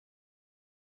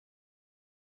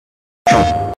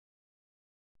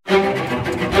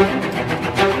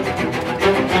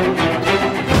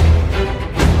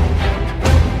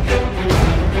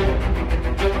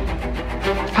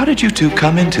How did you two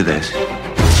come into this? You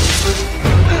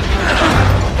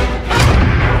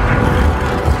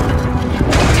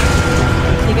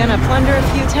gonna plunder a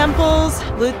few temples,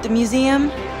 loot the museum?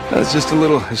 That's just a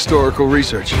little historical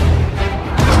research.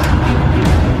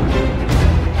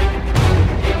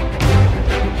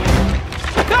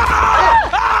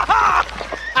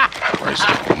 Christ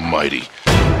almighty.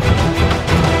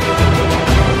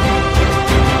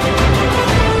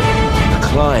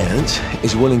 Client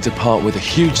is willing to part with a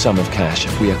huge sum of cash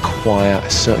if we acquire a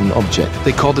certain object.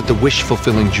 They called it the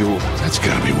wish-fulfilling jewel. That's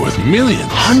gotta be worth millions.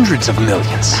 Hundreds of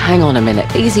millions. Hang on a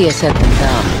minute. Easier said than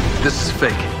done. This is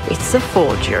fake. It's a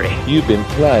forgery. You've been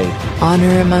played.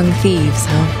 Honor among thieves,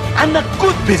 huh? I'm a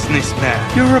good businessman.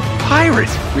 You're a pirate.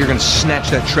 We're gonna snatch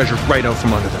that treasure right out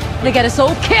from under them. They get us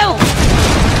all killed!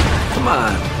 Come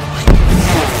on.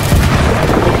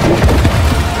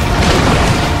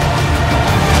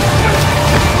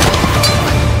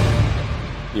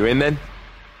 You in then?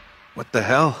 What the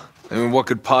hell? I mean, what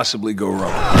could possibly go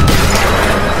wrong?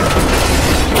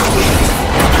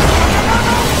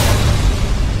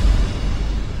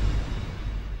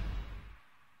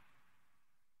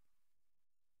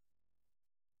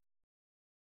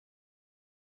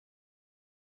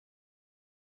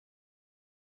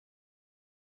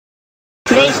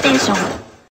 PlayStation